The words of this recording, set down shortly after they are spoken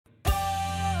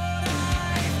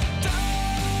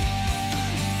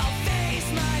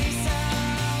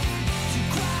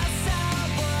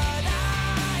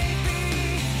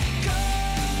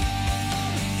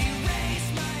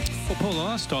Well, the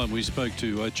last time we spoke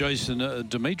to Jason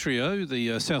Demetrio,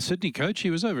 the South Sydney coach,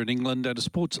 he was over in England at a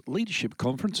sports leadership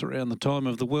conference around the time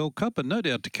of the World Cup, and no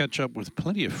doubt to catch up with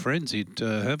plenty of friends he'd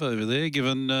have over there,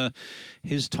 given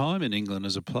his time in England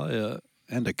as a player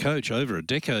and a coach over a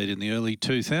decade in the early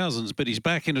 2000s. But he's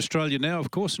back in Australia now,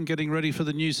 of course, and getting ready for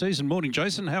the new season. Morning,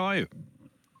 Jason. How are you?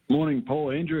 Morning,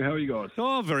 Paul. Andrew, how are you guys?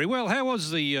 Oh, very well. How was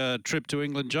the trip to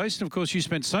England, Jason? Of course, you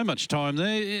spent so much time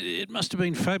there. It must have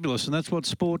been fabulous, and that's what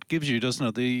sport gives you, doesn't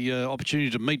it? The opportunity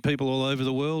to meet people all over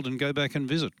the world and go back and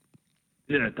visit.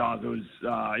 Yeah, it does. It was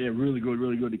really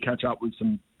good to catch up with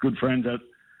some good friends that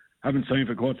I haven't seen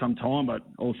for quite some time, but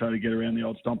also to get around the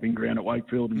old stomping ground at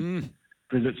Wakefield and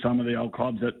visit some of the old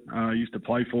clubs that I used to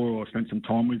play for or spent some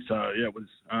time with. So, yeah,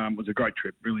 it was a great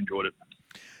trip. Really enjoyed it.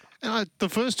 And the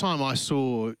first time I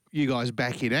saw you guys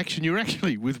back in action, you were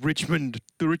actually with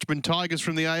the Richmond Tigers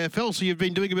from the AFL, so you've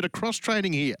been doing a bit of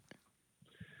cross-training here.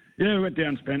 Yeah, we went down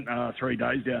and spent 3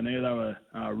 days down there. They were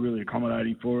really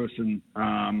accommodating for us, and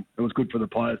it was good for the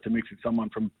players to mix with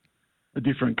someone from a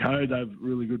different code. They have a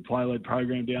really good player-led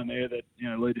program down there that,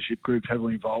 leadership groups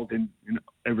heavily involved in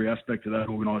every aspect of that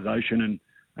organisation, and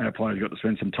our players got to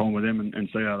spend some time with them and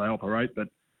see how they operate. But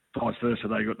vice versa,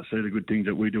 they got to see the good things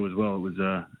that we do as well. It was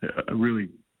a really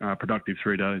productive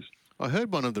 3 days. I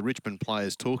heard one of the Richmond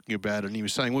players talking about it, and he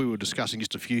was saying we were discussing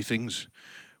just a few things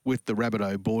with the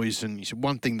Rabbitoh boys, and he said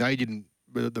one thing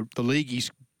the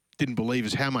leagueies didn't believe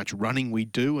is how much running we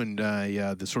do and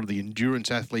the sort of the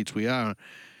endurance athletes we are.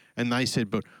 And they said,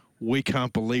 but we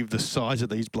can't believe the size of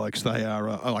these blokes. They are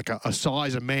like a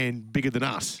size of man bigger than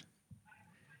us.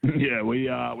 Yeah, we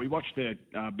watched their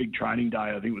big training day.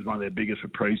 I think it was one of their biggest for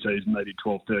pre-season. They did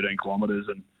 12, 13 kilometres.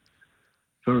 And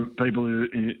for people who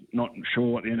are not sure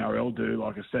what the NRL do,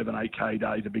 like a 7, 8K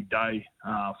day is a big day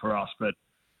for us. But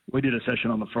we did a session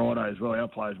on the Friday as well. Our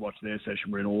players watched their session.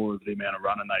 We're in awe of the amount of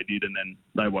running they did. And then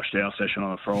they watched our session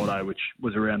on a Friday, which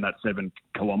was around that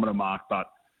 7-kilometre mark, but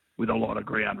with a lot of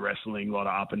ground wrestling, a lot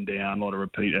of up and down, a lot of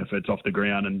repeat efforts off the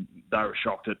ground. And they were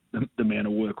shocked at the amount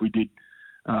of work we did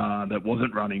that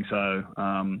wasn't running. So,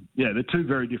 they're two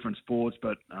very different sports,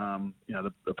 but,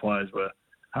 the players were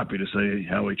happy to see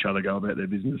how each other go about their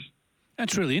business.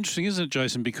 That's really interesting, isn't it,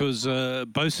 Jason? Because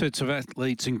both sets of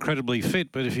athletes incredibly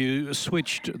fit, but if you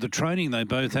switched the training they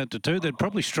both had to do, they'd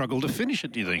probably struggle to finish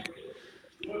it, do you think?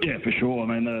 Yeah, for sure. I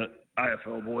mean, the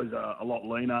AFL boys are a lot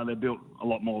leaner. They're built a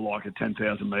lot more like a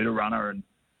 10,000-metre runner, and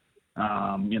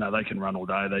they can run all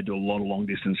day. They do a lot of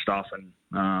long-distance stuff,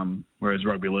 and whereas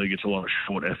rugby league, it's a lot of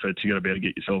short efforts. You got to be able to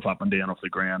get yourself up and down off the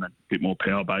ground and a bit more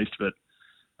power-based. But,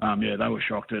 they were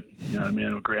shocked at the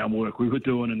amount of groundwork we were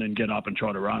doing and then get up and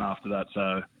try to run after that.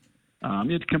 So,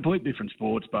 it's complete different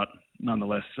sports, but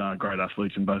nonetheless, great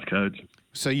athletes in both codes.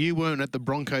 So you weren't at the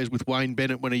Broncos with Wayne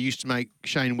Bennett when he used to make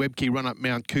Shane Webke run up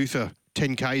Mount Cootha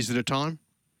 10Ks at a time?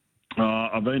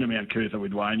 I've been to Mount Cootha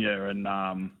with Wayne,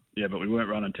 but we weren't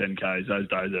running 10Ks. Those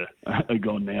days are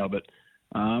gone now. But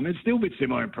it's still a bit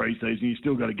similar in pre-season. You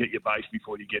still got to get your base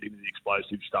before you get into the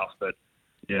explosive stuff. But,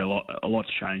 yeah, a lot's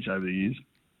changed over the years.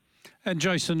 And,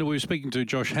 Jason, we were speaking to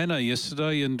Josh Hannah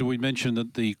yesterday, and we mentioned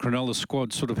that the Cronulla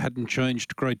squad sort of hadn't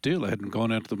changed a great deal. They hadn't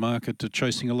gone out to the market to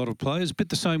chasing a lot of players. A bit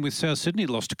the same with South Sydney.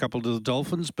 Lost a couple to the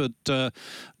Dolphins, but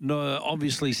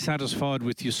obviously satisfied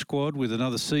with your squad with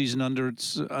another season under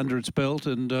its belt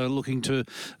and looking to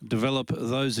develop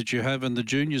those that you have and the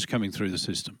juniors coming through the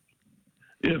system.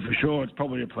 Yeah, for sure. It's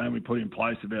probably a plan we put in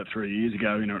place about 3 years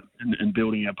ago in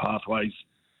building our pathways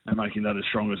and making that as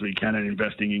strong as we can and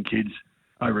investing in kids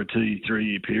over a 2-3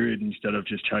 year period instead of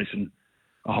just chasing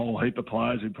a whole heap of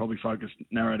players. We probably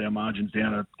narrowed our margins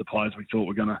down to the players we thought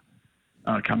were going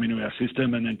to come into our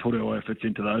system and then put our efforts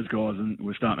into those guys. And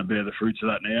we're starting to bear the fruits of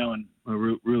that now. And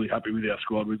we're really happy with our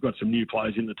squad. We've got some new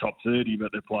players in the top 30,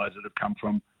 but they're players that have come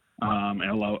from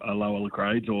our lower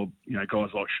grades or, guys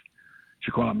like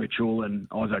Shaquan Mitchell and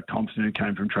Isaac Thompson who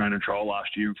came from train and trial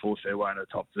last year and forced their way into the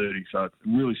top 30. So it's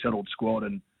a really settled squad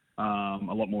and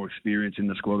a lot more experience in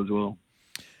the squad as well.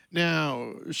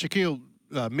 Now, Shaquille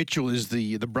Mitchell is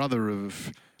the brother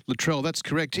of Latrell. That's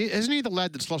correct. Isn't he the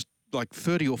lad that's lost like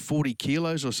 30 or 40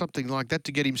 kilos or something like that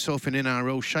to get himself in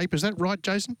NRL shape? Is that right,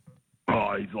 Jason?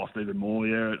 Oh, he's lost even more,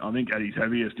 yeah. I think at his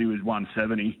heaviest he was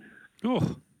 170.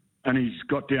 Oh. And he's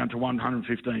got down to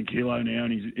 115 kilo now,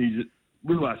 and he's a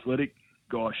real athletic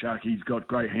guy, Shaq. He's got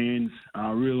great hands.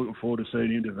 Really looking forward to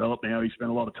seeing him develop now. He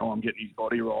spent a lot of time getting his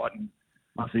body right, and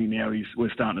I think now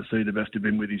we're starting to see the best of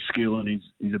him with his skill and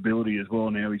his ability as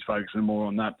well. Now he's focusing more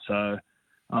on that. So,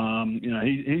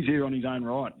 he's here on his own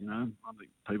right. I think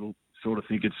people sort of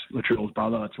think it's Latrell's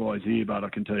brother. That's why he's here. But I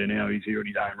can tell you now he's here on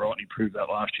his own right. And he proved that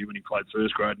last year when he played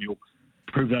first grade. And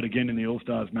prove that again in the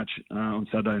All-Stars match on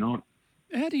Saturday night.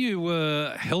 How do you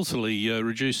healthily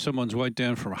reduce someone's weight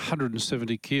down from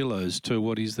 170 kilos to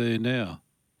what is there now?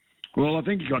 Well, I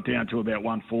think he got down to about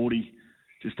 140,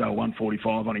 just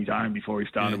 145 on his own before he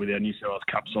started with our New South Wales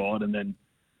Cup side, and then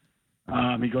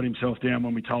he got himself down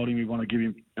when we told him we want to give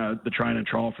him the train and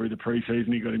trial through the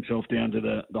pre-season. He got himself down to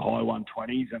the high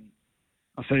 120s, and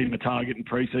I set him a target in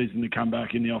pre-season to come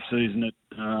back in the off-season at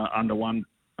under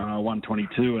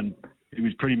 122, and he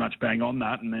was pretty much bang on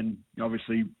that. And then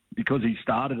obviously because he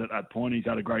started at that point, he's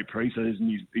had a great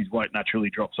pre-season. His weight naturally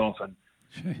drops off, and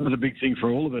it was a big thing for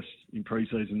all of us in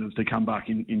pre-season was to come back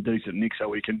in decent nick so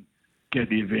we can get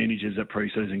the advantages that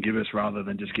pre-season give us rather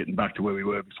than just getting back to where we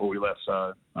were before we left.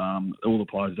 So all the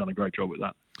players have done a great job with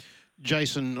that.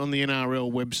 Jason, on the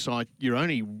NRL website, your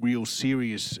only real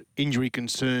serious injury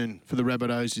concern for the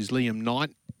Rabbitohs is Liam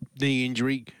Knight, knee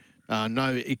injury.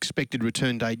 No expected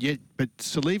return date yet. But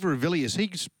Saliva Avilius,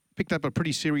 he's picked up a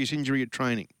pretty serious injury at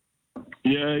training.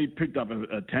 Yeah, he picked up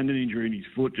a tendon injury in his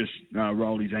foot, just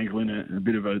rolled his ankle in a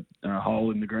bit of a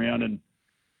hole in the ground. And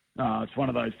it's one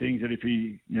of those things that if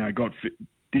he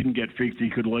didn't get fixed, he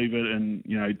could leave it and,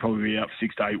 he'd probably be out for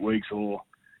 6 to 8 weeks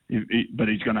but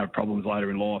he's going to have problems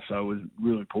later in life. So it was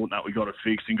really important that we got it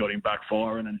fixed and got him back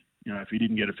firing. And, if he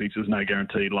didn't get it fixed, there's no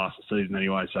guarantee he'd last the season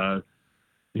anyway. So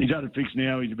he's had it fixed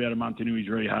now. He's about a month into his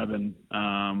rehab and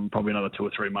probably another 2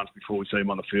 or 3 months before we see him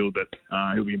on the field. But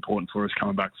he'll be important for us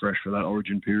coming back fresh for that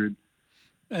origin period.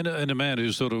 And a man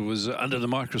who sort of was under the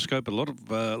microscope a lot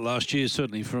of last year,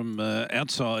 certainly from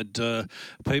outside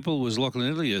people, was Lachlan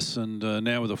Ilias, and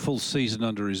now with a full season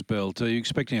under his belt. Are you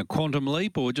expecting a quantum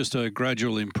leap or just a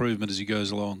gradual improvement as he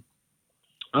goes along?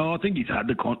 Oh, I think he's had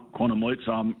the quantum leap,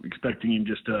 so I'm expecting him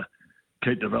just to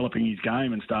keep developing his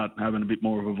game and start having a bit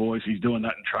more of a voice. He's doing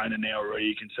that in training now already.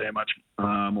 You can see how much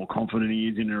more confident he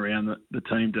is in and around the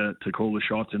team to call the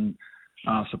shots and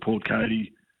support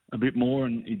Cody a bit more,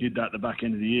 and he did that at the back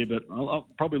end of the year. But I'm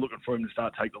probably looking for him to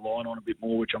start take the line on a bit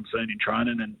more, which I'm seeing in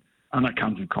training, and that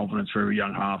comes with confidence for every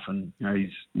young half. And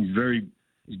he's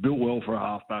built well for a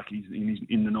halfback. He's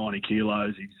in the 90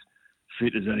 kilos. He's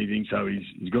fit as anything, so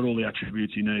he's got all the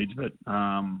attributes he needs. But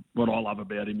what I love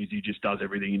about him is he just does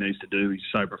everything he needs to do. He's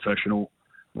so professional,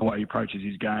 the way he approaches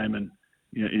his game, and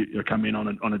he'll come in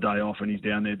on a day off and he's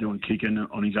down there doing kicking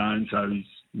on his own. So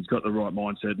he's got the right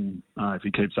mindset, and if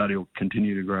he keeps that, he'll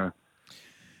continue to grow.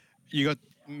 You got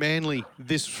Manly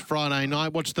this Friday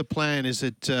night. What's the plan? Is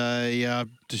it to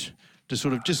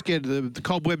sort of just get the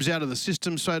cobwebs out of the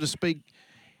system, so to speak,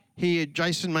 here,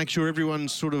 Jason, make sure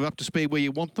everyone's sort of up to speed where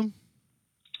you want them?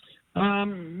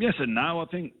 Yes and no. I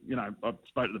think, I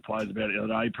spoke to the players about it the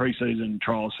other day. Pre-season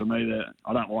trials for me,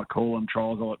 I don't like calling them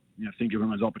trials. I think of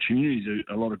them as opportunities.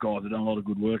 A lot of guys have done a lot of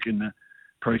good work in the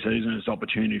pre-season. It's an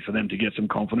opportunity for them to get some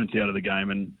confidence out of the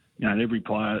game. And, every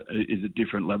player is at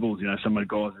different levels. Some of the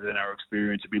guys in our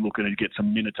experience will be looking to get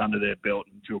some minutes under their belt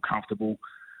and feel comfortable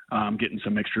getting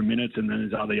some extra minutes. And then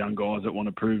there's other young guys that want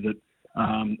to prove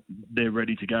that they're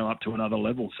ready to go up to another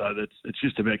level. So it's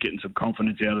just about getting some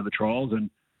confidence out of the trials and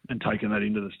taking that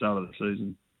into the start of the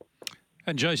season.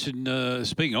 And Jason,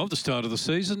 speaking of the start of the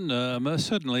season,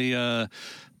 certainly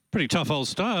pretty tough old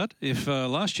start if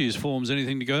last year's form's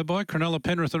anything to go by. Cronulla,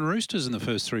 Penrith and Roosters in the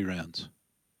first 3 rounds.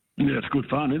 Yeah, it's good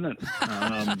fun, isn't it?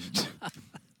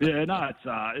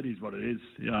 It is what it is.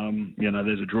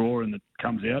 There's a draw and it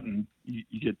comes out and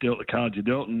you get dealt the cards you're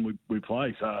dealt and we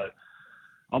play. So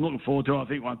I'm looking forward to it. I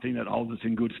think one thing that holds us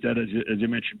in good stead, as you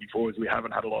mentioned before, is we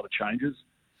haven't had a lot of changes.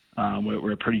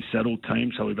 We're a pretty settled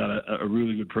team, so we've had a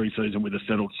really good pre-season with a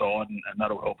settled side, and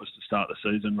that'll help us to start the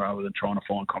season rather than trying to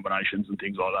find combinations and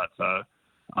things like that. So,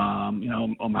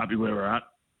 I'm happy where we're at.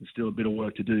 There's still a bit of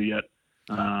work to do yet,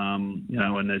 and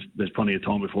there's plenty of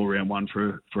time before round one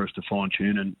for us to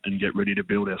fine-tune and get ready to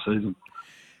build our season.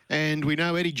 And we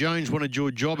know Eddie Jones wanted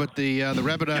your job at the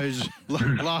Rabbitohs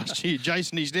last year.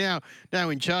 Jason, he's now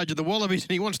in charge of the Wallabies,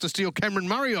 and he wants to steal Cameron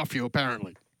Murray off you,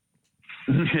 apparently.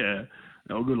 Yeah.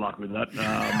 Well, good luck with that.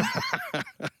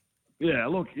 Yeah,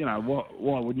 look,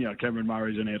 why wouldn't you? Cameron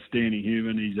Murray's an outstanding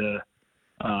human. He's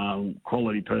a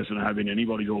quality person to have in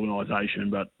anybody's organisation,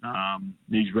 but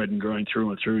he's red and green through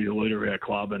and through. He's the leader of our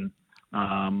club, and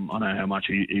I know how much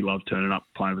he loves turning up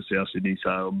playing for South Sydney, so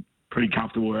I'm pretty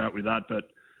comfortable out with that.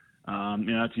 But,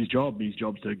 it's his job. His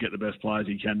job's to get the best players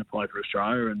he can to play for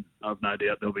Australia, and I've no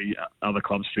doubt there'll be other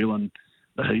clubs feeling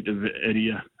the heat of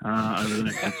Eddie over the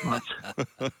next 6 months.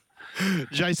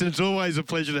 Jason, it's always a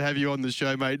pleasure to have you on the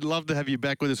show, mate. Love to have you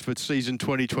back with us for season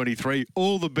 2023.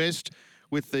 All the best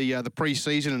with the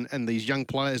pre-season and these young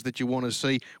players that you want to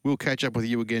see. We'll catch up with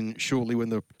you again shortly when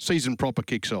the season proper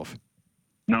kicks off.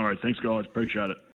 No worries. Thanks, guys. Appreciate it.